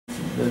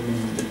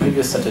the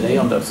previous Saturday,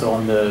 on the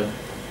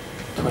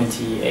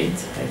 28th,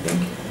 I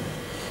think.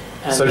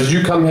 And so did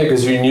you come here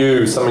because you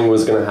knew something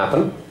was going to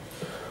happen?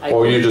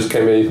 Or you just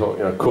came here and you thought,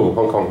 you know, cool,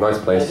 Hong Kong, nice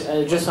place?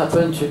 I just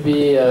happened to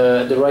be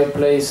at the right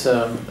place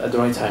at the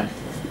right time.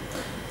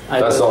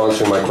 That's not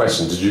answering my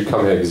question. Did you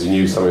come here because you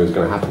knew something was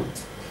going to happen?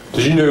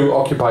 Did you know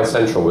Occupy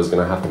Central was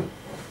going to happen?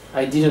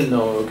 I didn't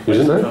know. You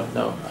didn't know?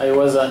 No. I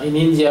was in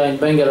India, in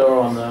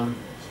Bangalore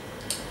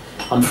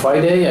on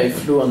Friday. I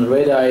flew on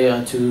red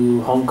eye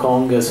to Hong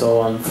Kong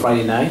on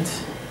Friday night.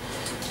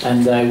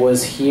 And I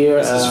was here...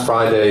 This is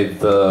Friday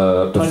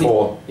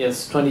before?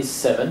 Yes,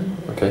 27,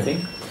 okay. I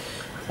think.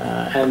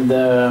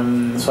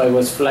 So I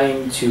was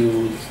flying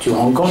to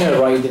Hong Kong. I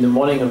arrived in the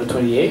morning of the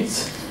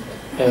 28th,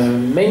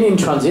 mainly in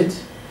transit,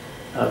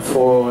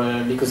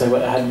 because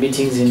I had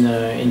meetings in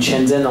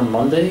Shenzhen on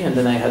Monday, and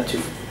then I had to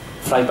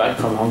fly back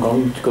from Hong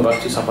Kong to go back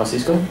to San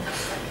Francisco.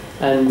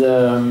 And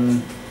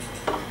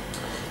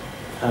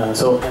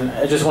and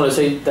I just want to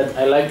say that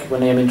I like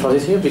when I am in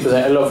transit here because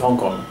I love Hong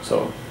Kong.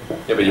 So.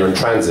 Yeah, but you're in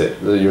transit.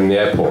 You're in the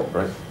airport,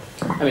 right?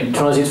 I mean,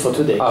 transit for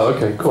 2 days. Oh,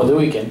 okay, cool. For the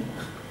weekend.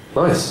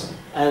 Nice.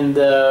 And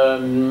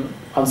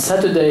on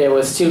Saturday I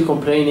was still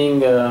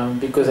complaining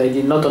because I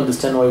did not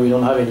understand why we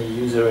don't have any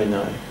user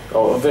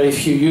or very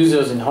few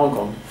users in Hong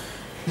Kong.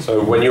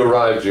 So when you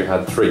arrived, you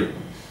had 3? I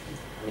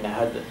mean, I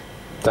had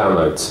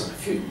downloads. A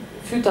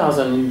few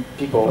thousand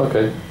people.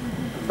 Okay.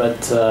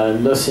 But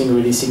nothing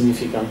really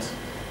significant.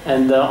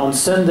 And on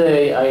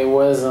Sunday I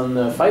was on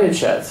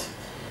Firechat,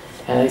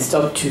 and I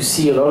started to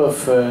see a lot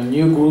of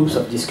new groups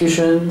of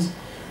discussions.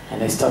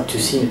 And I started to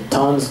see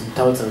tons and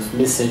tons of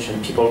messages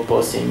and people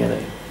posting.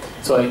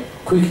 So I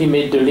quickly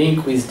made the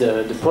link with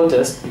the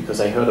protest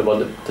because I heard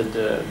about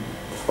the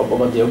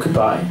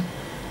Occupy.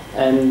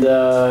 And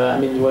I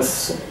mean, it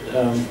was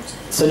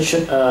such,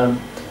 how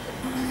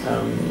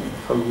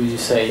would you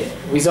say,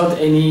 without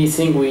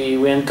anything we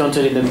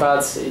encountered in the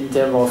past in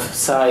terms of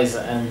size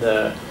and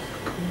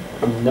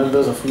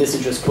numbers of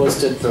messages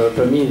posted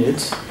per minute.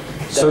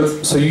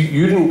 So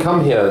you didn't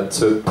come here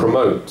to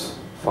promote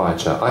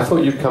Firechat. I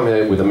thought you'd come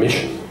here with a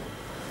mission.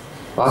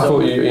 I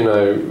thought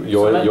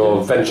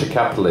your venture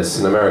capitalists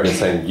in America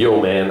saying,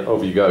 "Yo, man,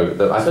 over you go."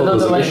 I thought there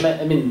was a mission.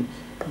 I mean,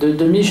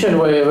 the mission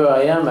wherever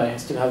I am, I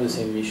still have the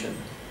same mission.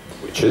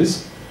 Which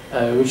is?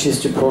 Which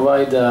is to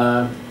provide,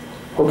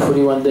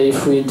 hopefully one day,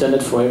 free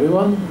internet for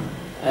everyone,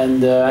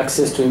 and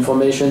access to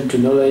information, to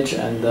knowledge,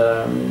 and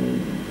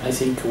I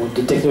think with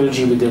the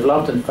technology we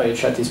developed, and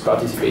Firechat is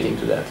participating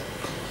to that.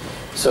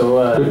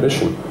 So. Good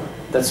mission.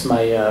 That's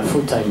my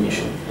full-time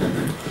mission.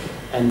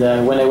 And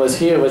when I was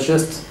here, it was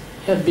just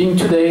being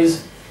 2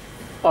 days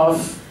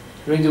off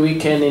during the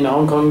weekend in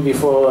Hong Kong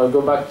before I go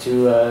back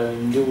to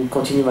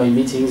continue my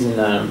meetings in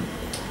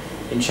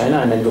China,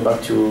 and then go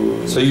back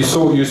to. So you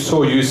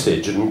saw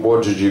usage, and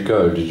what did you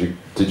go?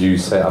 Did you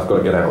say I've got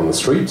to get out on the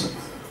street?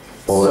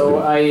 Or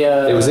so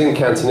it was in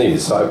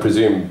Cantonese, so I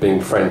presume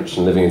being French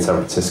and living in San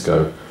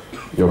Francisco,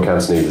 your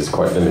Cantonese is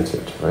quite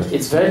limited, right?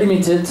 It's very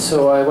limited,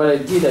 so what I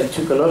did, I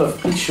took a lot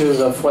of pictures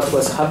of what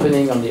was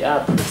happening on the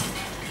app,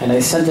 and I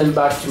sent them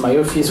back to my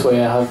office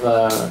where I have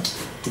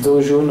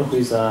Do Jun, who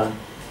is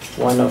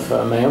one of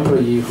my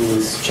employees who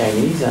is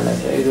Chinese, and I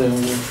said,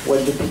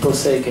 what do people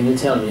say, can you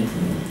tell me?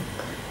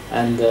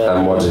 And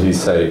what did he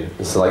say?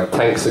 It's like,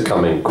 tanks are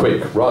coming,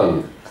 quick,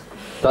 run.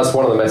 That's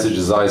one of the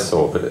messages I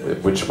saw, but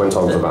which went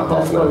on for about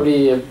half an hour.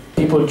 Probably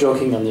people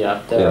joking on the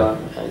app.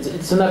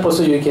 It's an app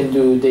also you can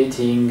do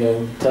dating,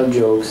 tell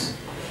jokes.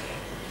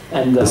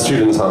 And the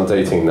students aren't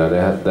dating now,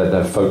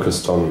 they're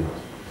focused on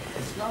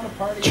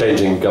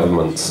changing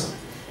governments.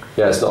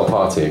 Yeah, it's not a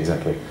party,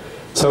 exactly.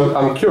 So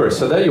I'm curious,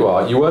 so there you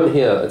are, you weren't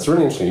here, it's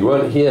really interesting, you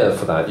weren't here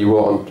for that, you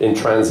were in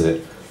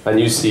transit, and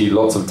you see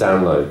lots of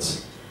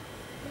downloads.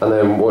 And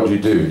then what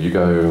do? You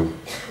go,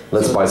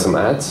 let's buy some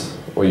ads?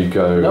 Or you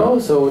go... No,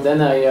 so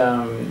then I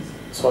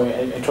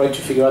tried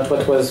to figure out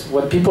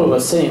what people were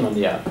saying on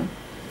the app.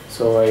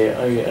 So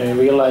I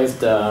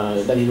realized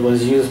that it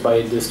was used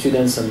by the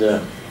students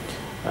and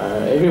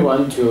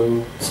everyone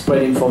to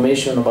spread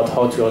information about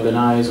how to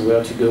organize,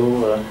 where to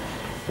go,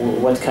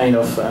 what kind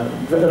of... a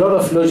lot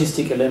of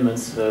logistic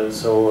elements,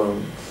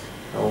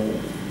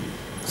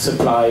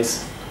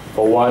 supplies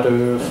for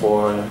water,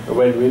 for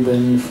red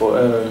ribbon, for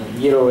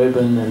yellow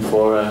ribbon, and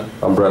for...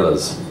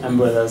 umbrellas.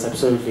 Umbrellas,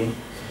 absolutely.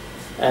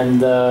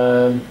 And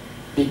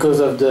because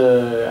of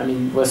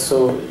it was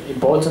so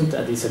important,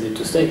 I decided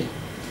to stay.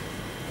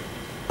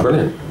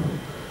 Brilliant.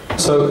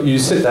 So you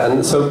sit there,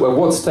 and so at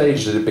what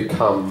stage did it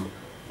become,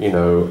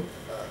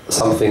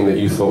 something that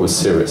you thought was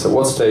serious? At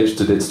what stage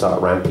did it start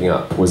ramping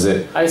up? Was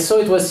it? I saw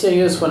it was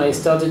serious when I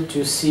started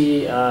to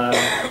see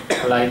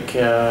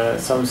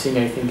something.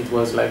 I think it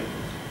was like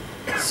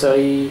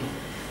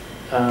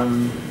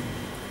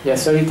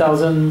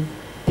 30,000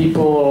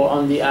 people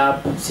on the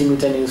app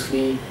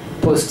simultaneously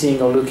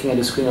posting or looking at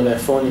the screen of their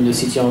phone in the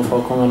city of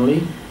Hong Kong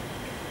only,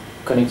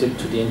 connected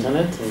to the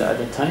internet at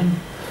that time.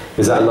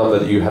 Is that a number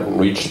that you hadn't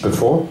reached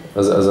before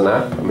as an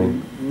app? I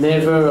mean,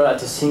 never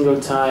at a single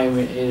time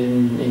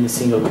in a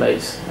single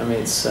place. I mean,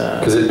 it's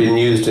because it'd been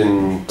used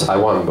in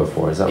Taiwan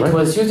before. Is that right? It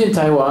was used in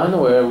Taiwan,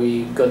 where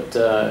we got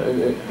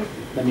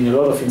I mean, a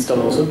lot of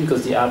install also,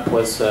 because the app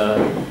was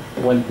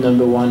went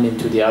 #1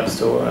 into the App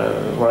Store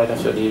right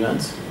after the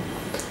event.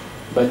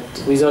 But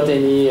without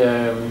any,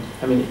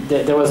 I mean,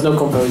 there was no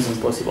comparison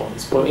possible.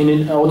 In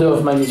an order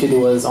of magnitude, it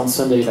was on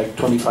Sunday like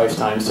 25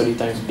 times, 30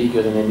 times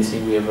bigger than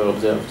anything we ever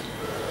observed.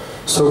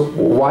 So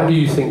why do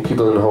you think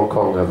people in Hong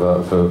Kong have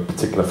a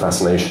particular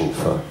fascination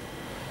for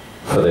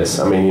this?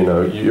 I mean, you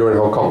know, you're in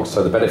Hong Kong,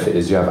 so the benefit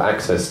is you have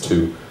access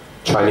to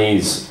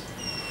Chinese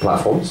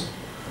platforms,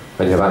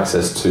 and you have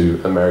access to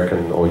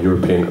American or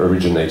European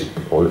originated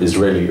or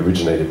Israeli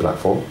originated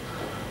platform.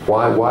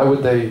 Why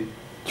would they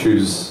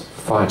choose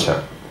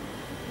Firechat?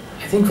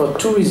 I think for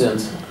two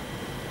reasons,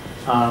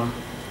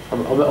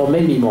 or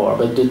maybe more,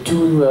 but the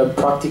two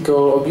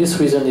practical, obvious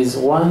reason is,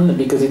 one,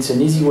 because it's an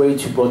easy way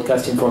to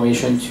broadcast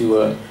information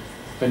to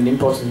an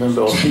important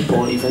number of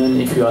people,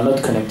 even if you are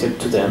not connected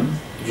to them.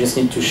 You just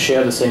need to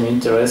share the same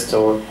interest,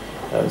 or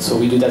so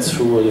we do that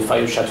through the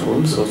Firechat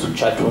rooms, or through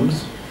chat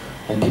rooms,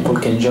 and people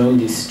can join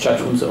these chat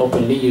rooms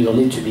openly. You don't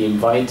need to be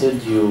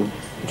invited, you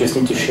just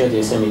need to share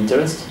the same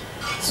interest.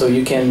 So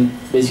you can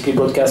basically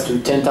broadcast to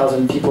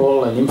 10,000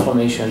 people and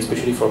information,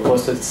 especially for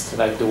protests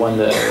like the one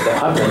that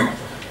happened,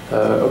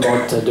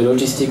 about the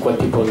logistic, what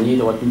people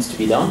need, what needs to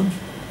be done.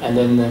 And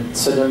then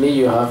suddenly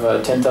you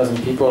have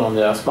 10,000 people on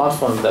their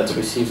smartphones that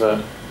receive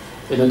a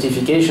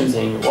notification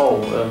saying,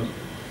 "Wow,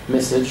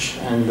 message,"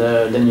 and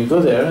then you go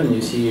there and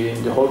you see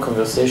the whole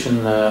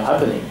conversation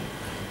happening.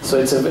 So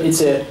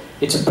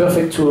it's a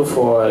perfect tool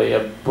for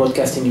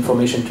broadcasting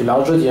information to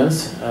large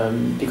audience,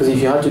 because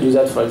if you had to do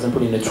that, for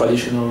example, in a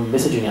traditional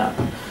messaging app,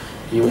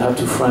 you would have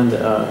to friend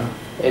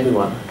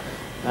everyone.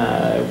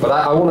 But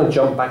I want to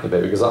jump back a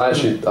bit, because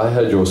I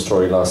heard your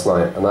story last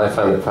night and I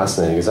found it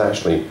fascinating. Is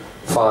actually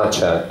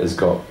Firechat has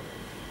got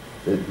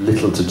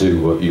little to do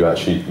with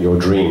your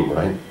dream,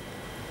 right?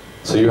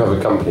 So you have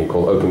a company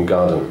called Open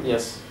Garden.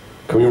 Yes.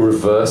 Can we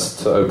reverse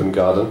to Open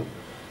Garden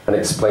and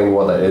explain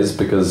what that is?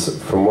 Because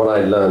from what I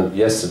learned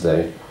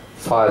yesterday,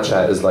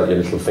 Firechat is like your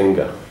little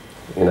finger.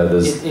 You know,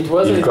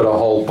 you've got a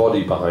whole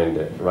body behind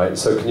it, right?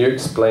 So can you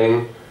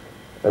explain?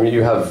 I mean,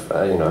 you have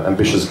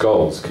ambitious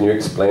goals. Can you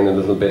explain a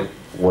little bit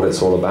what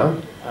it's all about?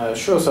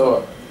 Sure.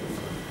 So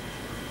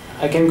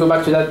I can go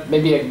back to that.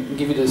 Maybe I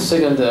give you the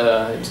second.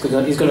 It's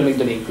going to make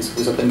the link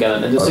with Open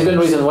Garden. And the second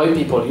reason why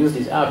people use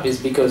this app is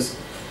because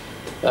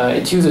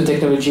it uses a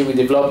technology we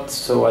developed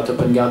at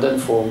Open Garden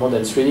for more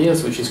than 3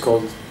 years, which is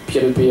called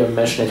peer-to-peer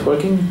mesh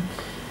networking.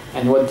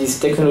 And what this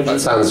technology...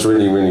 That sounds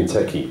really, really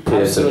techie,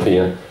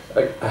 peer-to-peer.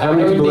 How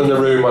many people in the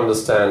room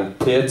understand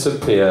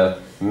peer-to-peer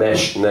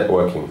mesh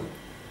networking?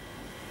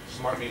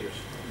 Smart meters.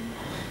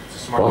 It's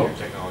a smart meter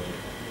technology.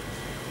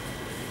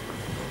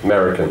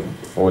 American.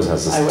 Always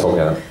has this talk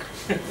out.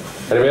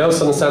 Anybody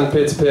else understand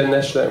peer-to-peer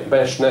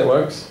mesh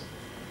networks?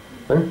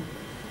 No?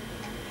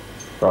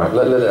 Right,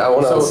 I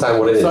want to understand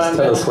what it is.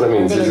 Tell us what it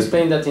means. I'm going to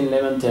explain that in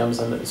layman terms.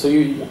 And so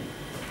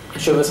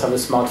each of us have a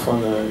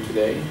smartphone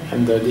today,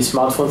 and these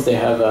smartphones, they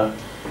have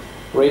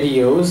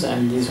radios,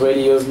 and these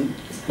radios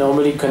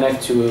normally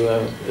connect to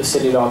a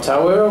cellular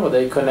tower, or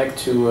they connect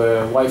to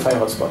a Wi-Fi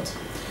hotspot.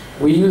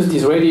 We use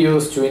these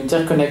radios to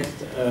interconnect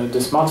the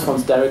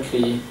smartphones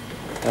directly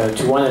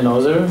to one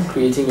another,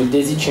 creating a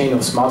daisy chain of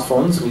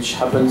smartphones, which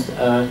happens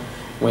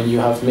when you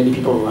have many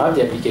people who have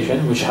the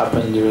application, which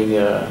happened during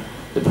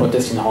the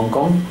protest in Hong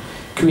Kong.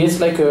 Creates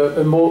like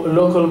a more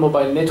local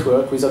mobile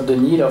network without the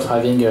need of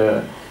having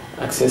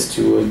access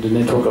to the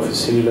network of a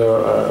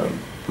cellular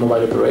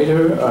mobile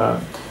operator,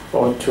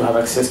 or to have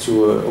access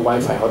to a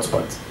Wi-Fi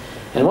hotspot.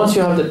 And once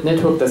you have that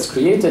network that's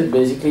created,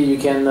 basically you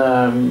can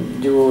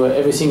do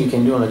everything you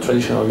can do on a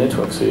traditional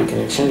network. So you can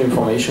exchange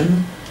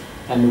information.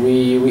 And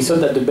we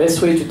thought that the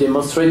best way to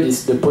demonstrate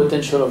the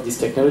potential of this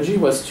technology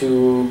was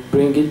to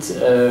bring it,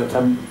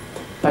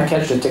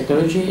 package the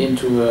technology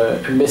into a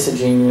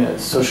messaging,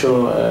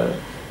 social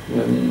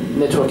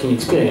networking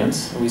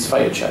experience with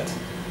Firechat.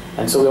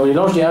 And so when we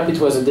launched the app, it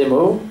was a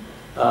demo.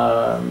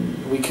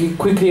 We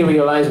quickly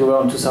realized we were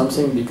onto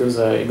something, because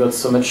it got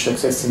so much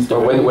success since the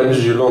beginning. When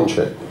did you launch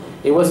it?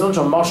 It was launched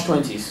on March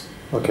 20th.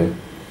 Okay.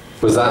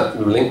 Was that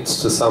linked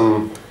to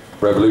some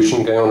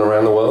revolution going on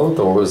around the world,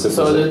 or was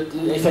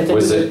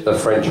it a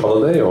French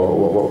holiday, or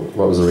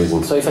what was the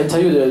reason? So if I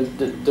tell you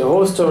the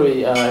whole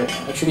story,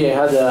 actually I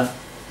had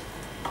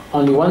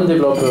only one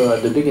developer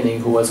at the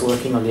beginning who was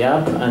working on the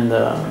app, and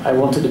I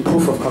wanted a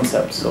proof of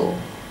concept. So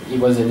he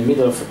was in the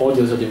middle of all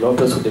the other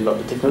developers who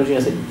developed the technology. I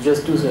said,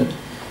 just do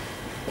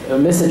a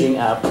messaging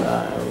app.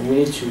 We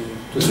need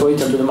to throw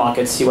it onto the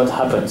market, see what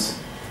happens.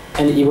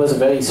 And he was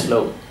very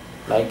slow.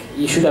 Like,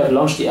 he should have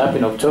launched the app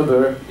in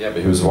October. Yeah,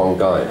 but he was one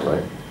guy,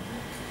 right?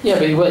 Yeah,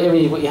 but he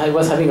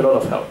was having a lot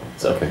of help.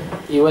 So okay.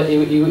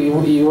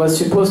 He was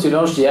supposed to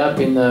launch the app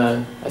in,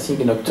 I think,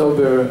 in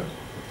October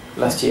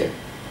last year.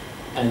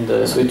 And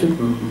so it took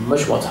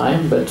much more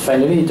time, but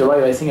finally it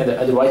arrived, I think,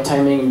 at the right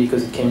timing,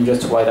 because it came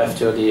just right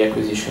after the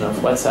acquisition of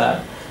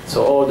WhatsApp.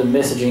 So all the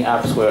messaging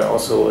apps were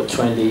also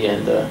trendy,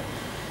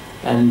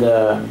 and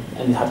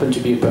it happened to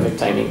be a perfect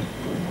timing.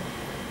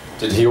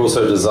 Did he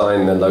also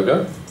design the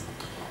logo?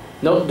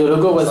 No, the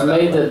logo was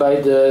made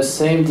by the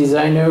same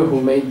designer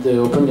who made the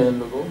OpenGAN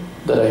logo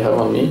that I have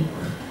on me.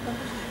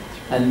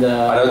 And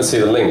I don't see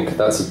the link.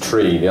 That's a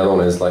tree. The other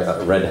one is like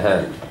a red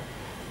hand.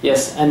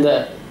 Yes, and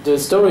the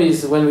story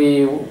is, when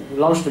we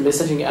launched the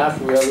messaging app,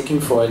 we were looking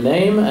for a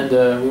name, and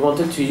we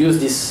wanted to use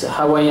this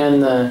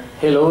Hawaiian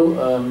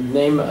hello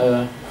name,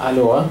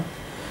 Aloha.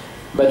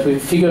 But we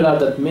figured out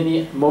that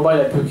many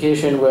mobile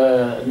applications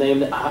were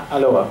named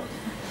Aloha.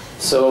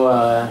 So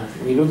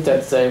we looked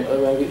at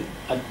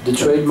the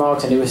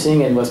trademarks and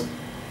everything, and it was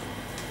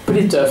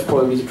pretty tough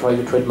probably to try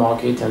to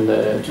trademark it and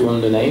to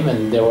own the name,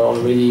 and there were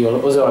already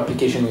other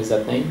applications with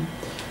that name.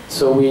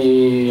 So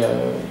we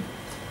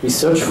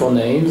searched for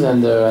names,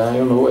 and I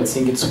don't know, I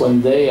think it's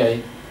one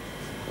day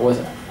while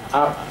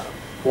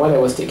I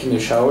was taking a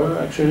shower,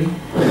 actually.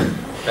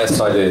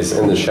 Best ideas,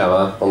 in the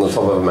shower, on the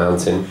top of a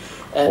mountain,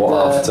 and, or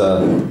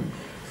after.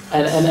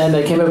 And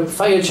I came up with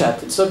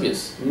Firechat. It's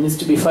obvious. It needs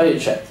to be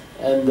Firechat.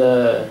 And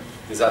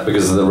is that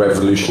because of the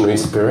revolutionary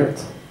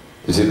spirit?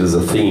 You see, there's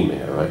a theme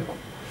here, right?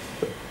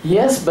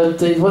 Yes,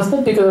 but it was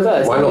not because of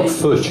that. Why not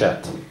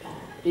Firechat?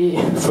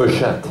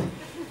 Firechat.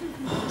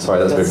 Sorry,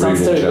 that's a bit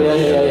rude in German.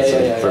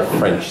 Yeah.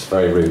 French, it's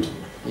very rude.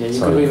 Yeah, you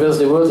could reverse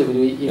the words, it would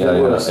be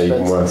even worse.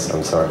 Even worse,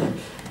 I'm sorry.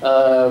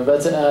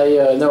 But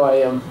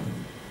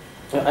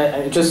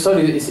I just thought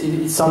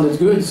it sounded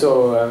good,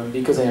 so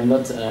because I am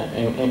not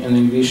an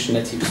English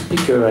native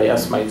speaker, I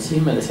asked my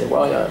team, and they said,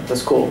 well, yeah,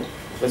 that's cool.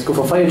 Let's go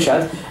for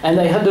Firechat. And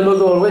I had the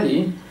logo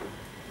already,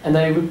 and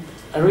I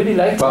really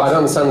liked it. But I don't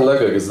understand the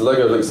logo, because the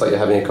logo looks like you're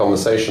having a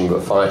conversation,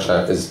 but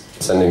Firechat is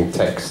sending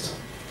text.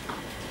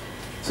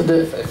 So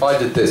if I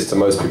did this to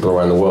most people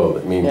around the world,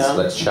 it means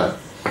let's chat.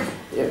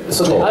 Yeah,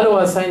 so the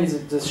Aloha sign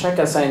is, the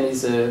Shaka sign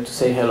is to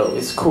say hello.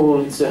 It's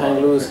cool, it's the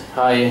hang loose,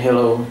 hi,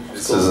 hello.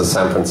 This is a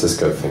San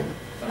Francisco thing.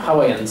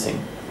 Hawaiian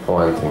thing.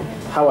 Hawaiian thing.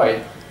 Hawaii.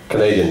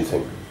 Canadian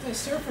thing. The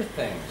surfer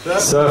thing.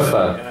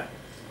 Surfer.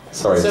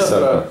 Sorry,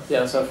 surfer.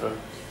 Yeah, surfer.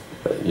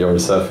 You're a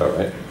surfer,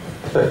 right?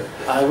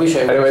 I wish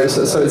I was. Anyway,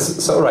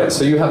 so right,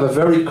 so you have a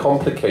very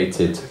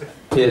complicated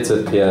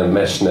peer-to-peer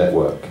mesh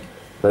network.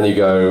 Then you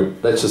go,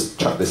 let's just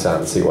chuck this out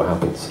and see what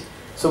happens.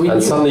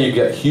 And suddenly you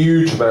get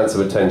huge amounts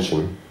of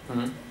attention,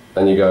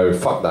 and you go,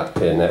 fuck that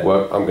peer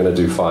network, I'm going to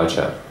do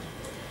Firechat.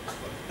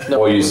 No.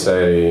 Or you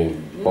say,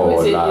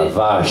 oh la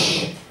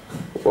vache.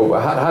 Well,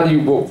 how do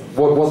you,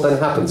 what then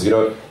happens? You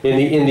know,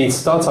 in the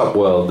startup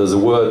world, there's a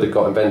word that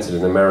got invented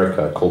in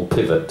America called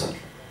pivot,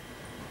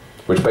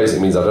 which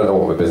basically means I don't know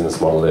what my business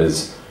model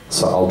is,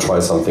 so I'll try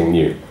something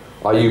new.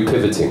 Are you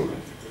pivoting?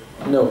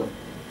 No.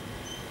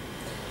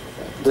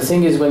 The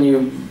thing is, when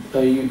you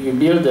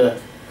build a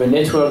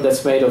network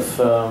that's made of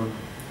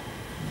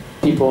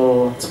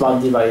people,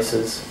 smart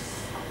devices,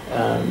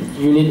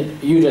 you need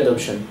huge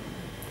adoption.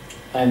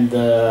 And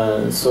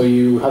so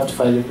you have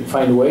to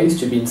find ways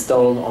to be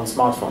installed on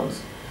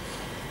smartphones.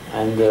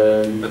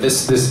 And but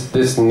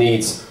this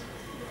needs,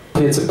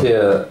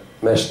 peer-to-peer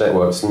mesh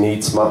networks need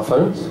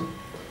smartphones.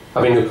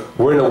 I mean,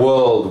 we're in a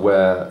world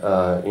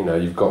where you know,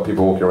 you've got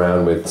people walking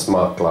around with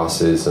smart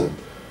glasses and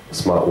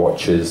smart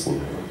watches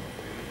and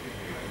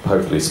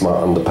hopefully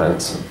smart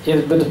underpants.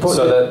 Yeah, but the point.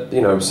 So that,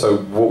 you know, so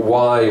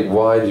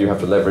why do you have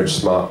to leverage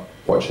smart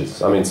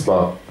watches? I mean,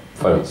 smart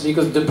phones.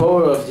 Because the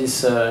power of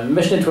this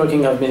mesh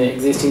networking have been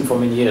existing for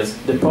many years.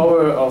 The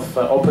power of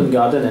Open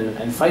Garden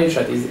and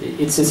Firechat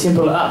it's a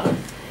simple app.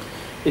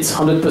 It's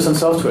 100%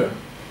 software.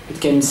 It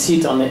can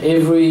sit on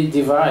every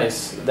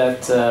device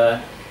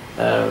that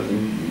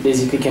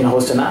basically can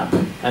host an app.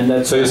 And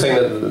that's so you're saying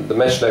that the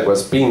mesh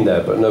network's been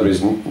there, but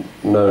nobody's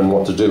known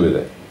what to do with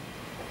it?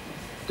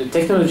 The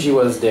technology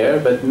was there,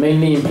 but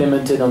mainly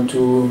implemented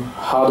onto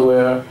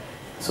hardware.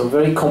 So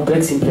very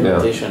complex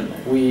implementation.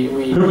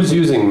 Yeah. Who was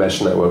using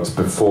mesh networks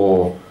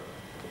before?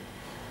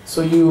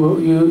 So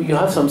you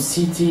have some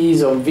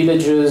cities or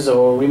villages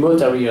or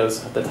remote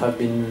areas that have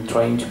been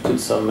trying to put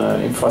some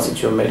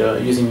infrastructure made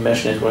using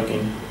mesh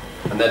networking.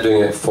 And they're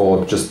doing it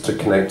for just to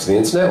connect to the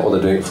internet, or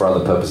they're doing it for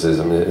other purposes?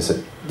 I mean, is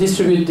it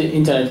distribute the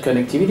internet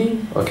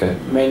connectivity? Okay.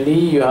 Mainly,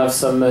 you have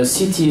some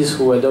cities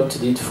who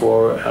adopted it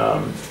for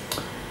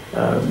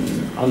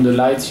on the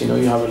lights. You know,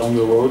 you have along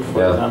the road,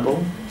 for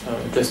example.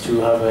 Just to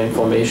have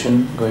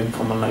information going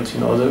from one light to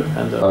another.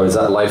 And oh, is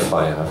that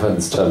Li-Fi? I've heard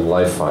this term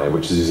Li-Fi,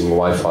 which is using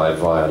Wi-Fi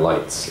via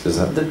lights. Is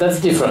that? That's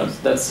different.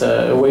 That's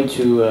a way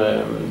to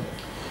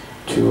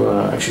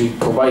actually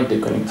provide the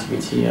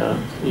connectivity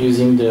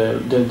using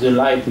the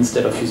light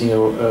instead of using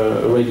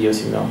a radio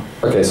signal.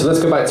 Okay, so let's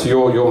go back to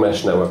your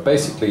mesh network.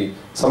 Basically,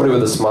 somebody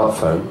with a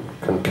smartphone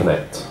can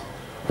connect.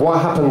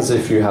 What happens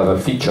if you have a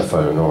feature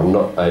phone or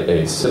not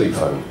a silly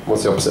phone?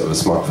 What's the opposite of a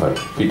smartphone?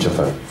 Feature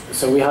phone.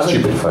 So we have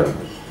stupid phone.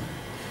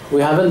 We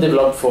haven't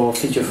developed for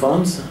feature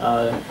phones.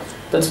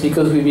 That's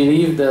because we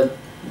believe that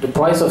the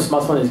price of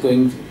smartphone is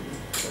going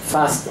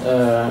fast.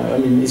 I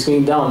mean, it's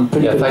going down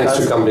pretty Yeah, thanks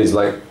fast. to companies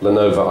like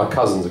Lenovo, our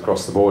cousins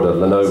across the border,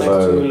 Thanks to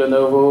Lenovo,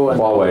 Lenovo and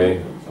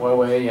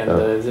Huawei, and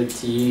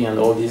ZTE and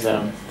all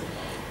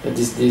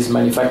these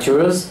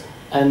manufacturers.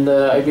 And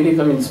I believe,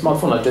 I mean,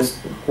 smartphone are just,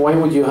 why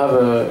would you have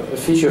a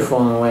feature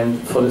phone when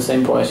for the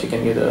same price you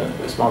can get a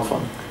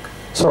smartphone?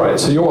 So right,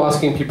 so you're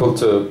asking people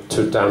to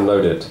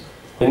download it.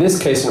 In this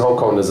case in Hong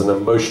Kong, there's an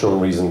emotional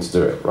reason to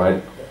do it,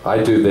 right?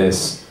 I do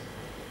this.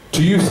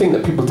 Do you think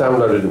that people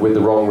downloaded it with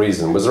the wrong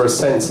reason? Was there a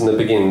sense in the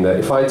beginning that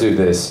if I do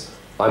this,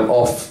 I'm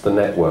off the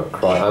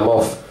network, right? I'm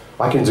off,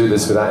 I can do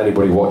this without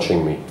anybody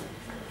watching me.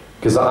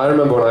 Because I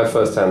remember when I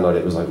first downloaded it,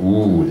 it was like,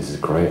 ooh, this is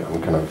great.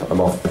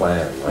 I'm off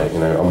plan, right? You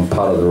know, I'm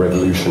part of the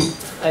revolution.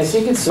 I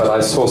think it's. But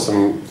I saw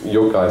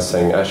your guys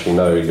saying, actually,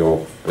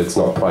 no, it's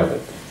not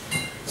private.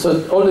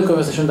 So all the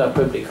conversations are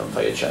public on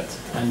Firechat,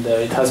 and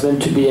it has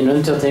meant to be an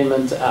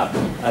entertainment app.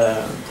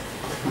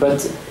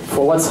 But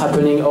for what's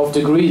happening off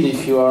the grid,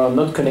 if you are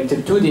not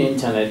connected to the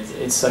internet,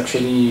 it's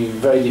actually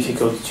very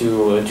difficult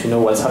to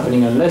know what's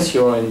happening unless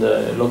you're in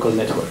the local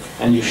network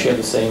and you share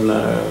the same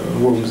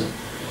rooms.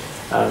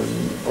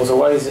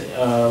 Otherwise,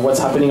 what's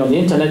happening on the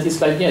internet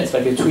is like, it's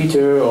like a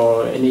Twitter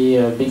or any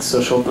big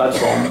social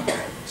platform.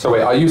 So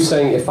wait, are you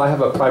saying if I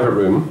have a private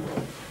room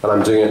and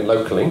I'm doing it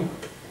locally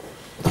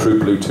through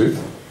Bluetooth,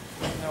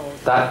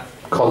 that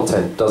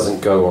content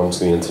doesn't go onto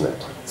the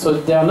internet? So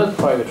they are not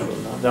private rooms.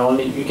 They're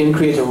only, you can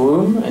create a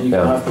room and you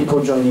can have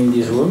people joining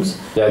these rooms.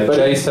 Yeah,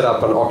 Jay set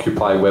up an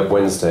Occupy Web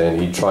Wednesday and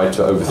he tried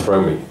to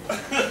overthrow me.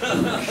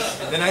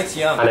 The night's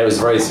young. And it was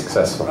very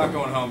successful. I'm not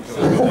going home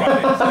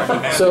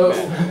till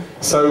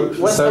So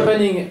what's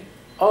happening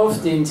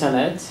off the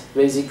internet,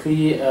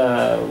 basically,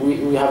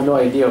 we have no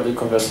idea of the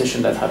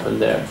conversation that happened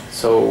there.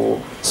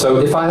 So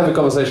if I have a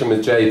conversation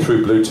with Jay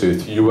through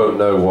Bluetooth, you won't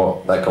know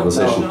what that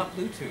conversation... No, not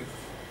Bluetooth.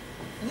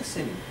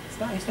 Listen,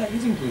 it's not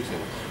using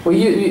Bluetooth. we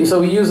use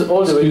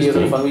all the radios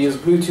on the phone. We use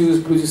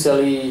Bluetooth, Bluetooth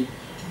LE,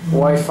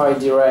 Wi-Fi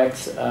Direct,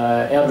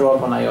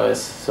 AirDrop on iOS.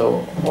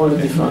 So all the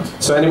different.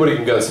 So anybody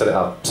can go and set it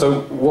up.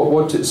 So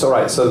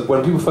so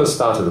when people first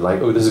started, they're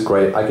like, oh, this is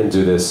great. I can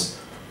do this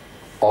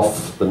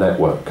off the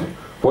network.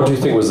 What do you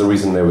think was the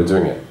reason they were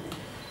doing it?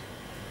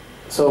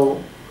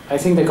 So I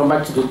think they come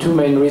back to the two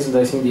main reasons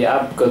I think the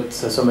app got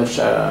so much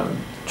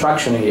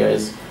traction here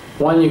is,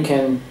 one, you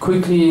can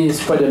quickly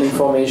spread an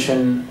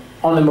information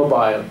on a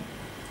mobile,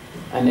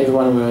 and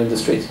everyone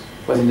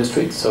was in the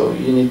street. So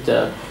you need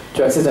to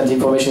access that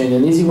information in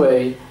an easy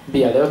way,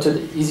 be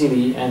alerted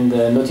easily and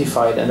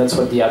notified, and that's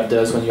what the app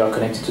does when you are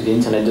connected to the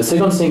internet. The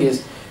second thing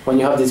is, when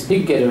you have this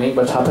big gathering,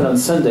 which happened on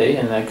Sunday,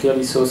 and I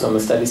clearly saw some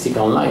statistics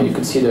online, you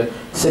could see the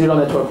cellular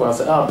network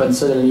was up and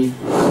suddenly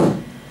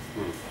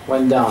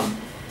went down.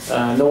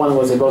 No one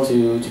was able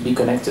to be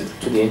connected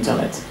to the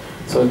internet.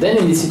 So then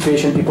in this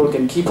situation, people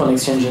can keep on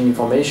exchanging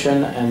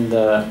information and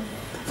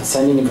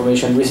sending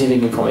information,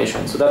 receiving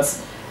information. So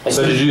that's...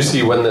 So did you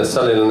see when the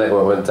cellular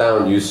network went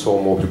down, you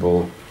saw more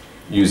people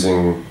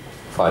using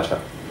Firechat?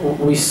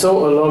 We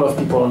saw a lot of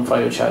people on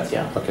Firechat,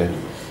 yeah. Okay.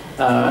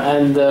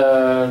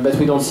 But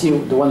we don't see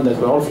the one that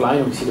were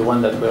offline, we see the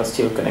one that were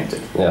still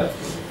connected. Yeah.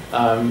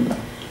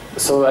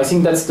 So I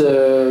think that's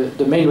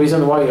the main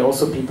reason why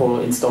also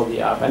people install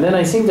the app. And then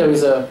I think there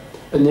is an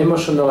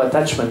emotional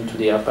attachment to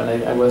the app,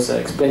 and I was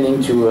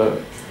explaining to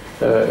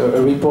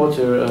a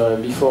reporter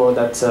before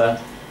that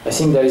I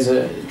think there is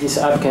this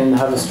app can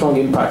have a strong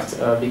impact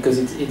because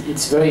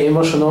it's very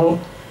emotional,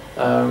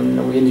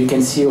 and you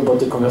can see about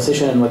the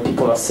conversation and what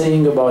people are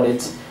saying about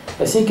it.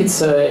 I think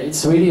it's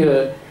really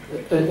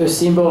a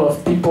symbol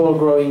of people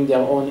growing their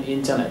own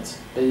internet.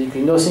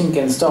 Basically, nothing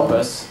can stop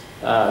us.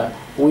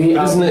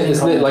 Isn't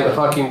it like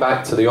harking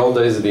back to the old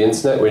days of the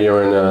internet, when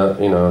you're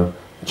in a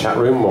chat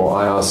room or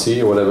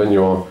IRC or whatever, and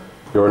you're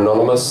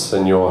anonymous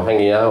and you're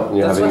hanging out and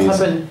you're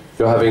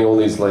having all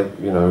these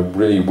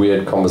really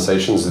weird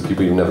conversations with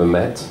people you've never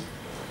met?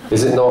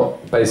 Is it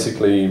not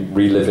basically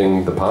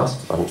reliving the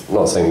past? I'm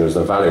not saying there's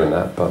no value in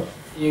that, but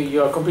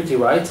you are completely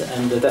right,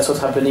 and that's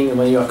what's happening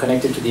when you are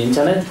connected to the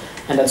internet,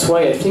 and that's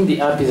why I think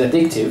the app is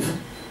addictive.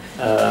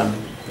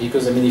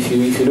 Because I mean, if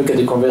you look at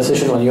the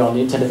conversation when you're on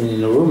the internet and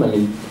in a room, I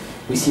mean,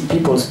 we see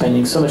people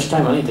spending so much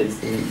time on it that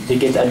they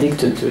get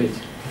addicted to it.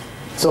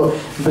 So,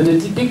 but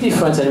the big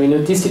difference, and we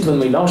noticed it when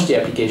we launched the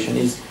application,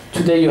 is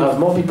today you have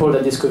more people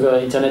that discover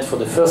internet for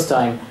the first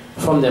time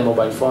from their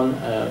mobile phone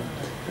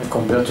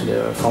compared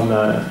to from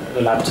a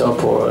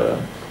laptop or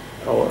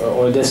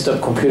a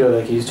desktop computer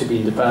like it used to be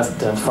in the past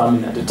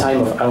from at the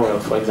time of AOL,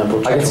 for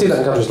example. I can see that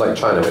in countries like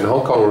China. In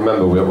Hong Kong,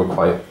 remember, we're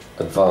quite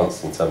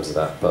advanced in terms of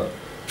that. But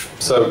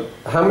so,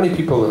 how many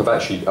people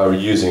are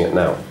using it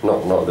now?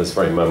 Not at this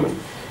very moment.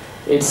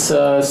 It's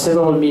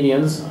several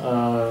millions.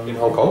 In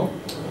Hong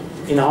Kong?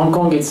 In Hong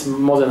Kong, it's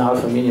more than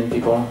 500,000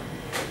 people.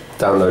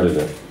 Downloaded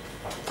it?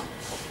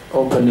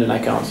 Opened an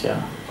account,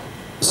 yeah.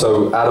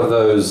 So out of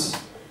those,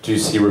 do you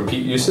see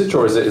repeat usage,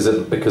 or is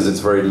it because it's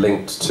very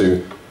linked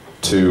to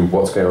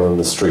what's going on in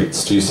the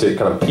streets? Do you see it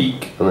kind of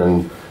peak, and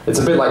then it's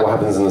a bit like what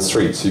happens in the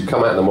streets? You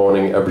come out in the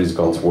morning, everybody's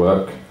gone to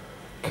work.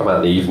 Come out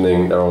in the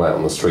evening, they're all out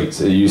on the streets.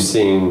 Are you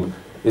seeing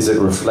is it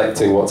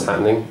reflecting what's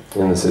happening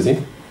in the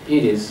city?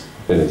 It is.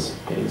 It is.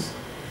 It is.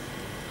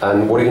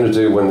 And what are you going to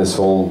do when this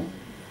all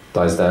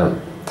dies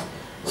down?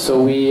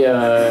 So we,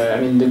 I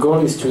mean, the goal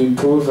is to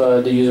improve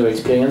the user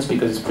experience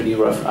because it's a pretty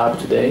rough app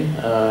today,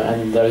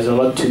 and there is a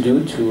lot to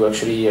do to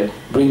actually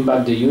bring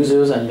back the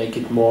users and make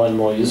it more and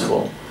more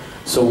useful.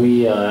 So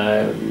we,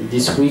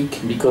 this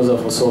week, because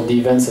of also the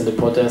events and the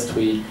protest,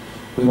 we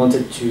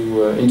wanted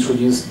to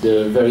introduce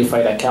the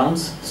verified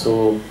accounts.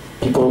 So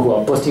people who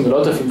are posting a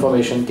lot of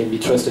information can be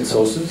trusted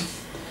sources.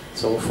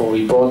 So for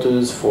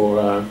reporters,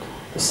 for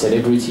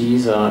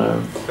celebrities.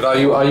 But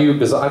are you?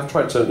 Because I've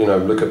tried to,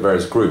 look at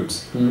various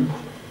groups.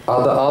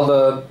 Are there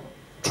other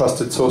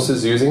trusted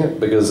sources using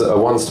it? Because at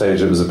one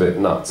stage it was a bit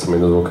nuts. I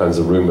mean, there's all kinds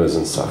of rumors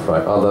and stuff,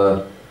 right?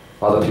 Are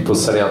there people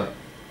setting up,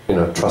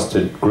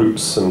 trusted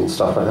groups and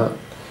stuff like that?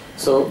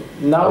 So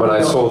now. I mean,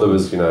 I saw there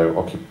was,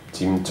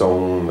 Occupy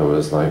Tong, there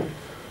was like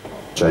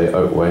Jay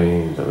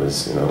Oatway, there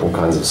was, all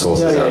kinds of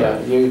sources.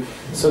 Yeah.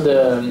 So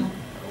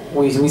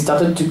we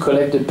started to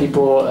collect the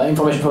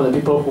information from the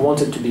people who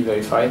wanted to be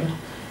verified,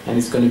 and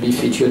it's going to be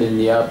featured in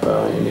the app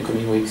in the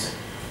coming weeks.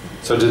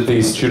 So did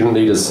these student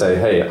leaders say,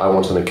 hey, I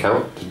want an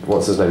account?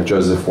 What's his name,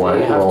 Joseph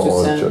Wang?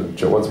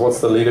 What's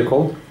the leader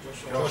called?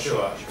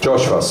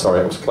 Joshua, sorry,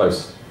 it was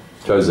close.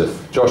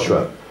 Joseph.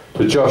 Joshua.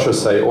 Did Joshua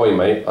say, oi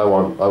mate, I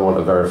want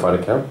a verified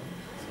account?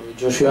 So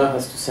Joshua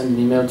has to send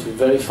an email to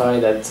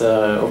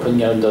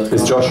verified@opengarden.com.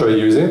 Is Joshua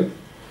using it?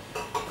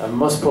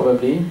 Most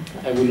probably.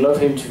 I would love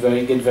him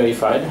to get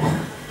verified.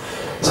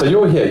 So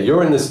you're here,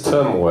 you're in this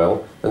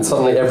turmoil, and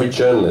suddenly every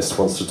journalist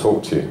wants to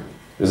talk to you.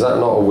 Is that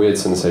not a weird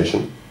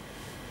sensation?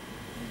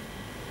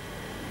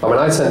 I mean,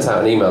 I sent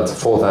out an email to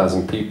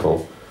 4,000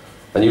 people,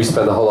 and you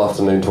spent the whole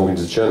afternoon talking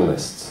to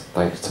journalists,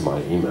 thanks to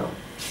my email.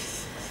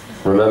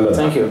 Remember that?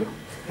 Thank you.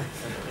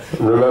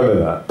 Remember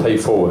that. Pay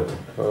forward.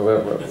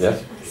 Yeah?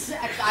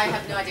 I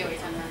have no idea what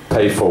you're talking about.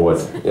 Pay forward.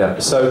 Yeah.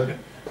 So,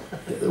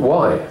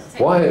 why?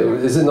 Why?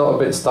 Is it not a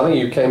bit stunning?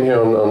 You came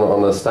here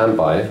on a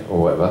standby, or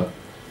whatever,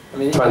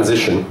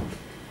 transition,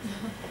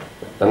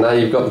 and now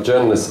you've got the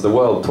journalists of the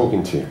world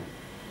talking to you.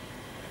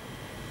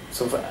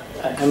 So,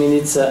 I mean,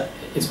 it's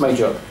my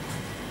job.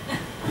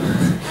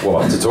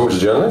 What, to talk to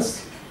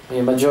journalists?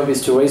 Yeah, my job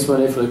is to raise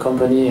money for the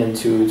company and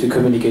to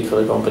communicate for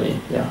the company,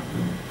 yeah.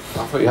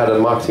 I thought you had a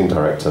marketing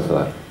director for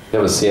that. You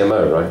have a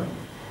CMO, right?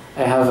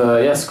 I have,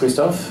 yes,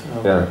 Christophe.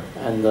 Yeah.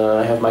 And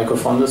I have my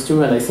co-founders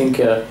too, and I think,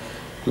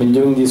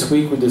 during this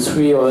week with the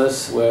three of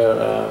us, we're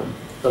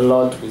a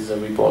lot with the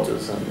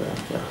reporters. And,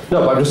 yeah.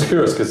 No, but I'm just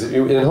curious, because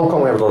in Hong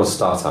Kong we have a lot of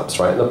startups,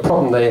 right? And the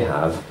problem they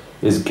have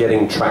is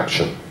getting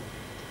traction.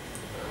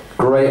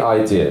 Great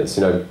ideas,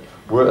 a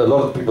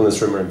lot of the people in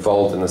this room are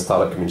involved in the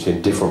startup community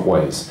in different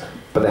ways.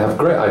 But they have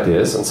great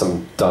ideas and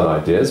some done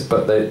ideas,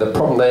 but the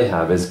problem they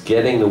have is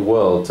getting the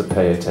world to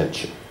pay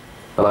attention.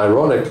 And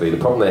ironically, the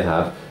problem they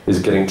have is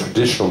getting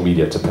traditional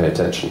media to pay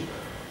attention.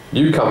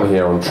 You come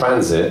here on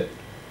transit,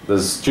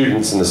 there's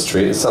students in the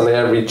street, and suddenly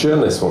every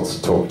journalist wants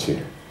to talk to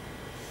you.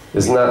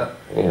 Isn't that,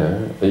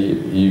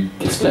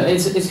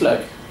 It's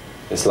luck.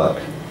 It's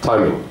luck.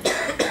 Timing.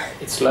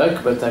 It's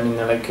luck, but I mean,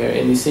 like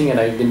anything, and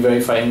I've been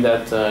verifying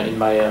that in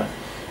my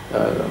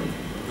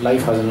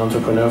life as an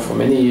entrepreneur for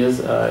many years.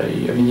 I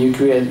mean, you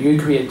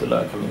create the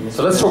luck. I mean,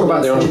 so let's talk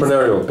about the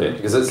entrepreneurial bit,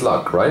 because it's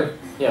luck, right?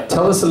 Yeah.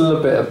 Tell us a little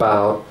bit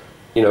about,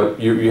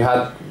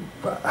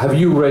 how did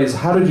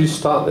you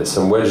start this,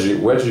 and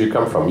where did you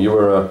come from? You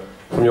were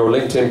from your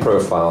LinkedIn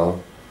profile,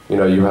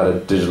 you had a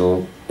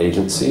digital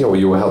agency, or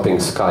you were helping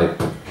Skype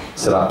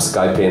set up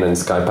Skype in and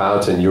Skype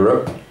out in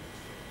Europe.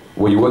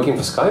 Were you working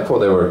for Skype, or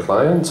they were a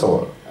client,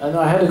 or?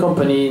 I had a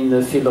company in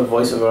the field of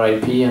voice over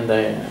IP, and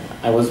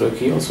I was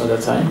lucky also at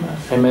that time.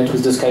 I met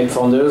with the Skype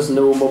founders.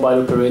 No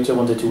mobile operator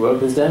wanted to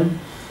work with them,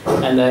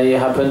 and I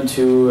happened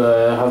to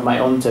have my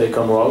own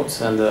telecom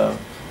route. And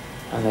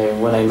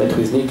when I met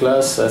with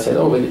Niklas, I said,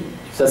 "Oh, but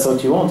if that's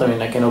what you want, I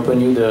mean, I can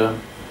open you the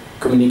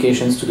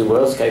communications to the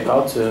world, Skype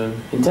out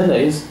in 10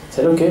 days." I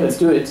said, "Okay, let's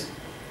do it."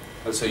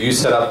 So you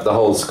set up the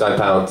whole Skype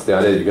out. The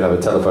idea that you could have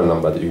a telephone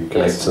number that you can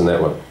connect to the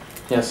network.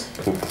 Yes.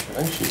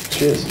 Congratulations.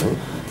 Cheers, man.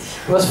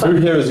 It was fun.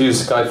 Who here has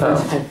used Skype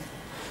out?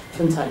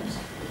 Fun times.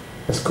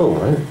 That's cool,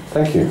 right?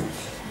 Thank you.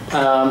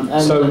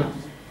 So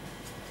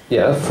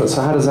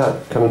how does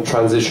that kind of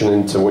transition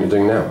into what you're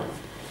doing now?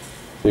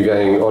 You're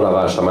going, oh la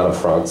vache, I'm out of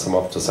France, I'm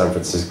off to San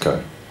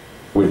Francisco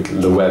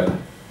with the web.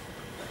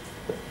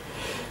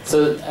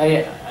 So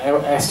I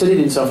studied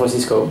in San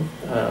Francisco,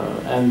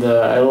 and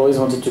I always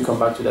wanted to come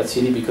back to that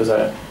city because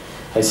I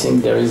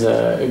think there is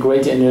a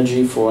great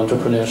energy for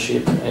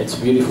entrepreneurship. It's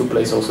a beautiful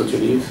place also to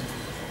live,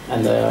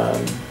 and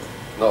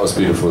not as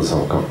beautiful as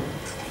Hong Kong.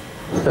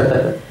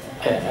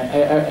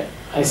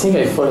 I think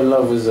I fell in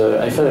love with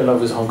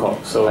Hong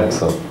Kong. So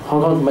excellent.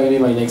 Hong Kong might be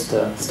my next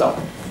stop.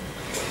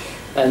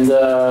 And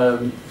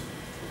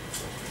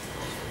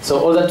so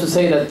all that to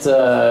say that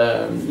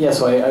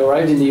so I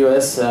arrived in the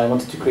US. I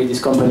wanted to create this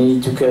company.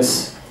 It took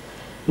us.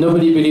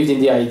 Nobody believed in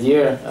the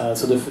idea.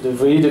 So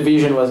the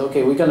vision was,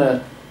 okay, we're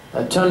gonna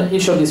turn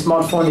each of the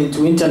smartphones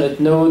into internet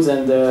nodes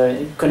and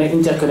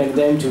interconnect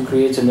them to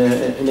create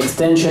an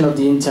extension of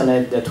the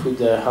internet that would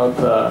help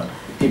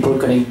people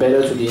connect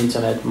better to the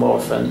internet more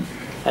often.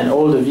 And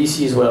all the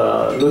VCs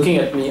were looking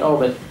at me, oh,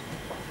 but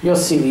you're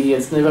silly,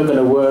 it's never going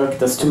to work,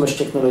 there's too much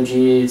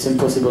technology, it's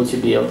impossible to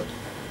build.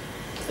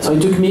 So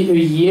it took me a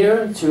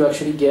year to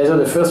actually gather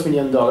the first $1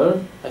 million.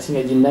 I think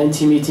I did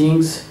 90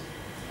 meetings,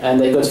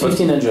 and I got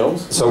 15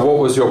 angels. So what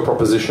was your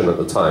proposition at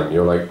the time?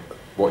 You're like,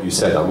 what you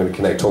said, I'm going to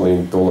connect all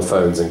the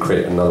phones and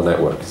create another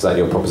network. Is that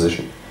your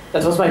proposition?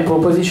 That was my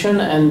proposition,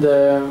 and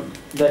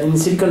in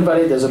Silicon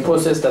Valley there's a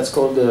process that's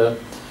called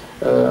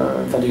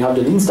that you have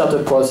the lean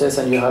startup process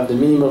and you have the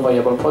minimal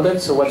viable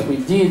product. So what we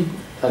did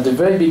at the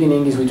very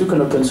beginning is we took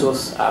an open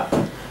source app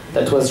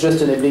that was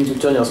just enabling to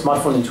turn your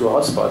smartphone into a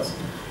hotspot,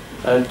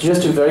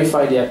 just to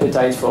verify the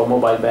appetite for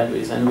mobile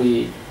bandwidth. And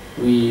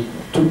we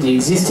took the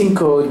existing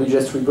code, we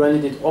just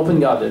rebranded it Open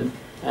Garden,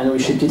 and we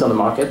shipped it on the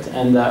market.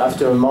 And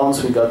after a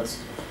month, we got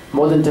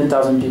more than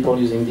 10,000 people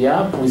using the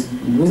app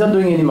without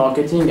doing any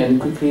marketing.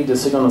 And quickly, the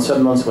second or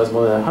third month was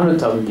more than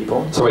 100,000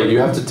 people. So wait, you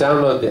have to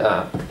download the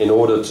app in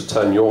order to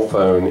turn your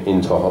phone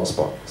into a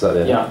hotspot. Is that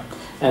it? Yeah.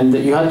 And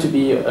you had to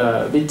be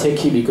a bit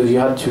techy because you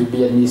had to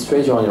be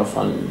administrator on your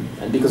phone.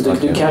 And because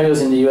the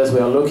carriers in the US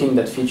were locking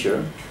that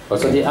feature.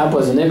 Okay. So the app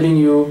was enabling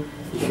you,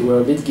 if you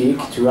were a bit geek,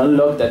 to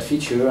unlock that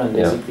feature and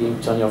basically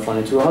turn your phone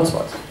into a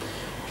hotspot.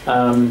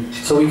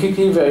 So we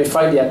quickly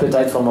verified the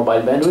appetite for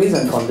mobile bandwidth,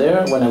 and from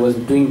there, when I was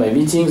doing my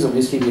meetings,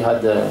 obviously we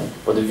had the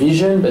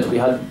vision, but we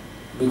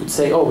could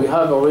say, oh, we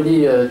have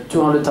already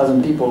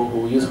 200,000 people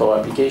who use our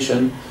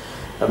application,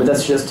 but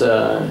that's just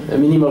a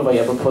minimal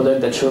viable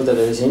product that shows that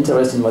there is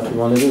interest in what we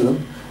want to do.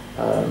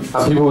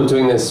 And people were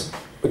doing this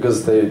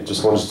because they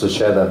just wanted to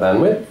share their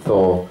bandwidth,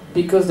 or?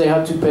 Because they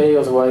had to pay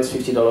otherwise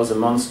 $50 a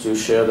month to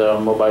share their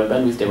mobile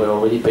bandwidth they were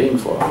already paying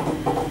for.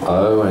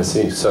 Oh, I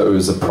see. So it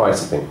was a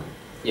price thing?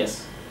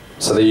 Yes.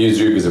 So they used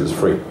you because it was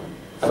free?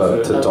 To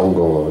dongle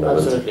or whatever?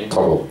 Absolutely.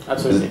 Toggle?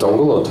 Absolutely. Is it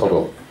dongle or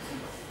toggle?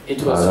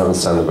 It was... I don't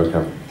understand the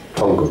vocabulary.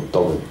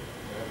 Toggle.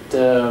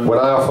 When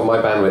I offer my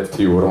bandwidth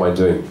to you, what am I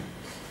doing?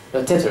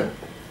 Tether.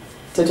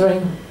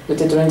 Tethering? The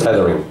tethering?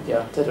 Tethering.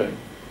 Yeah, tethering.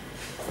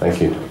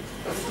 Thank you.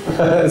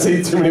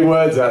 See, too many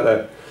words out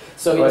there.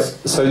 So, right.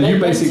 So you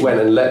basically went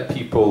and let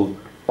people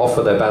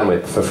offer their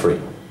bandwidth for free,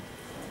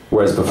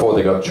 whereas before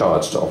they got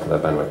charged to offer their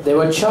bandwidth. They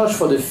were charged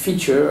for the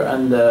feature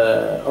and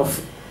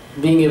of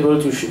being able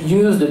to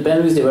use the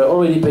bandwidth they were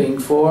already paying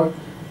for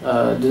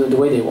the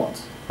way they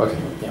want. Okay.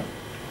 Yeah.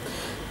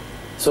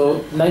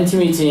 So 90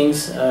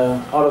 meetings,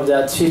 out of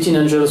that 15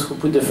 angels who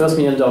put the first $1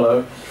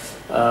 million,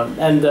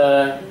 and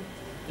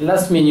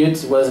last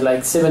minute was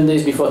like 7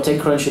 days before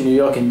TechCrunch in New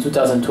York in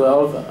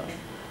 2012.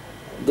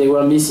 They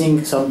were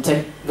missing some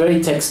very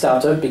tech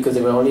startup because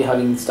they were only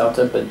having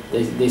startup, but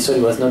they thought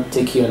it was not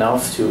techy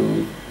enough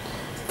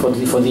for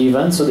the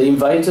event. So they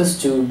invited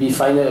us to be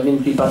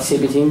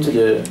participating to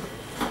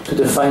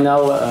the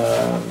final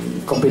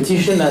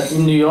competition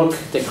in New York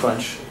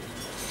TechCrunch.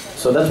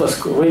 So that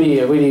was really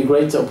a really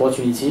great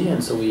opportunity,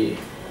 and so we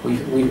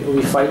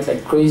fight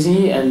like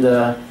crazy, and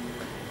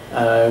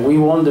we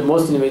won the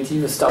most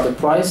innovative startup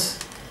prize.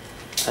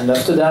 And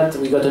after that,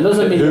 we got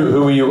another $1 million.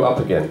 Who were you up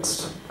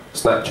against?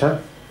 Snapchat?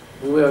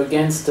 We were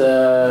against,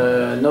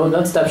 no,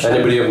 not Snapchat.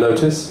 Anybody of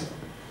notice?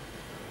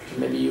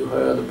 Maybe you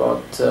heard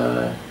about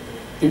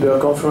Uber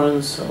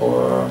conference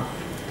or...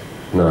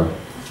 No.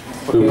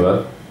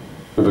 Okay.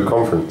 Uber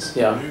conference?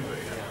 Yeah.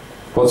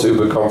 What's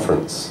Uber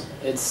conference?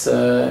 It's...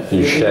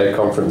 you share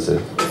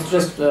conferences? It's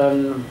just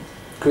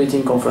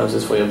creating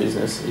conferences for your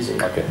business,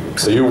 easy. Okay.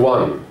 So you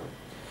won?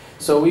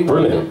 So we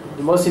won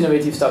the most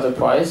innovative startup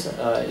prize.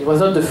 It was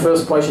not the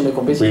first prize in the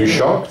competition. Were you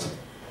shocked?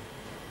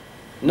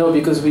 No,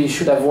 because we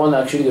should have won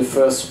actually the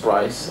first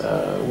prize.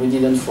 We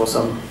didn't for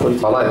some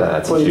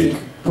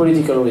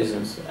political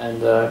reasons,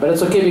 and but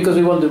it's okay because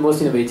we won the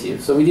most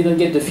innovative. So we didn't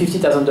get the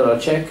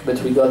 $50,000 check,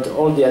 but we got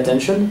all the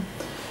attention.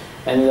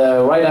 And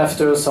right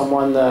after,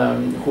 someone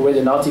who read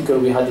an article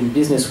we had in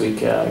Business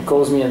Week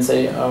calls me and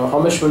say, "How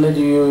much money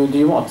do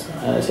you want?"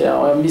 And I say,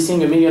 "Oh, I'm missing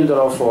 $1 million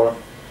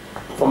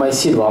for my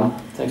seed round.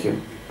 Thank you."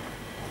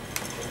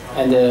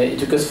 And it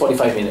took us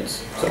 45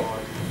 minutes.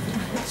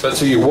 So it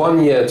took you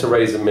 1 year to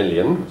raise $1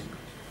 million,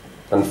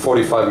 and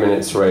 45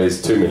 minutes to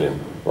raise $2 million,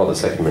 or the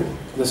second $1 million.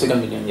 The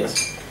second $1 million,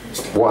 yes.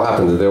 What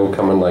happened? Did they all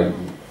come and like?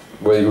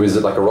 Was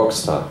it like a rock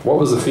star? What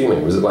was the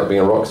feeling? Was it like being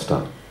a rock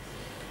star?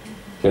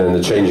 You know, in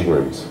the changing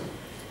rooms.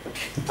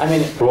 I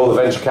mean, for all the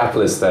venture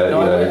capitalists there,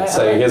 no,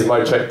 saying, "Here's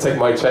my check, take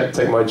my check,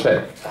 take my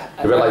check."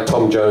 A bit like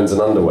Tom Jones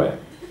and underwear.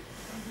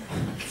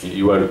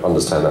 You won't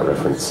understand that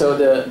reference. So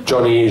the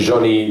Johnny.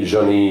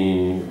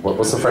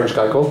 What's the French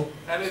guy called?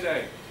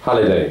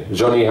 Halliday.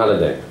 Johnny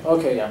Halliday.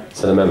 Okay, yeah.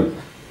 C'est le même.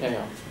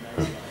 Yeah.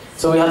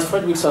 So we had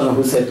Fred Wilson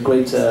who said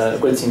great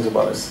things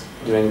about us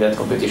during that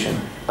competition.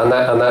 And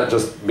that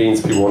just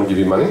means people want to give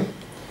you money?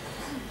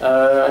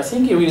 I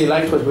think he really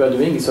liked what we were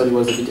doing. He thought it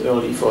was a bit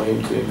early for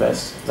him to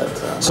invest. But,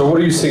 so what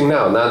are you seeing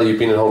now? Now that you've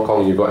been in Hong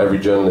Kong, you've got every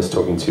journalist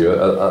talking to you.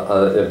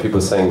 Are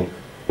people saying,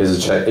 Here's a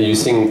check. Are you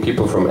seeing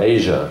people from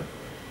Asia,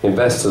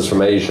 investors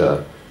from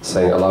Asia,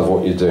 saying, I love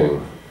what you're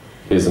doing,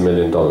 here's $1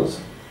 million?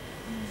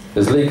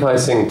 Is Lee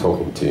Kai-sing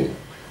talking to you?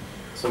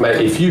 So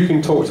Mate, if you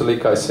can talk to Lee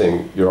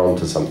Kai-sing, you're on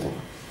to something.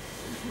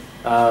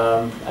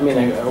 I mean,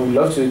 I would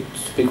love to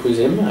speak with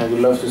him. I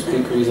would love to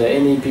speak with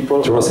any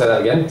people. Do you want to say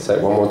that again? Say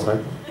it one more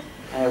time.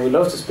 I would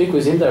love to speak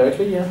with him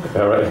directly, yeah.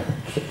 All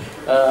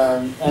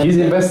right. He's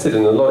invested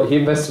in a lot. He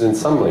invested in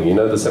Sumling. You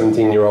know the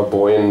 17-year-old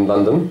boy in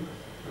London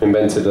who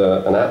invented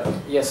an app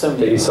Yeah,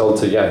 that he sold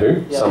to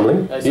Yahoo, Yeah,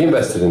 Sumling. He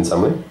invested in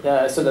Sumling.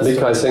 Yeah, I saw that Lee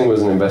story. Kai-sing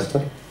was an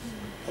investor.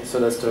 I saw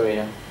that story,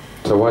 yeah.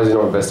 So why is he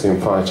not investing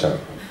in Firechat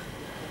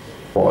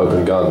or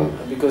Open Garden?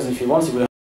 Because if he wants, he will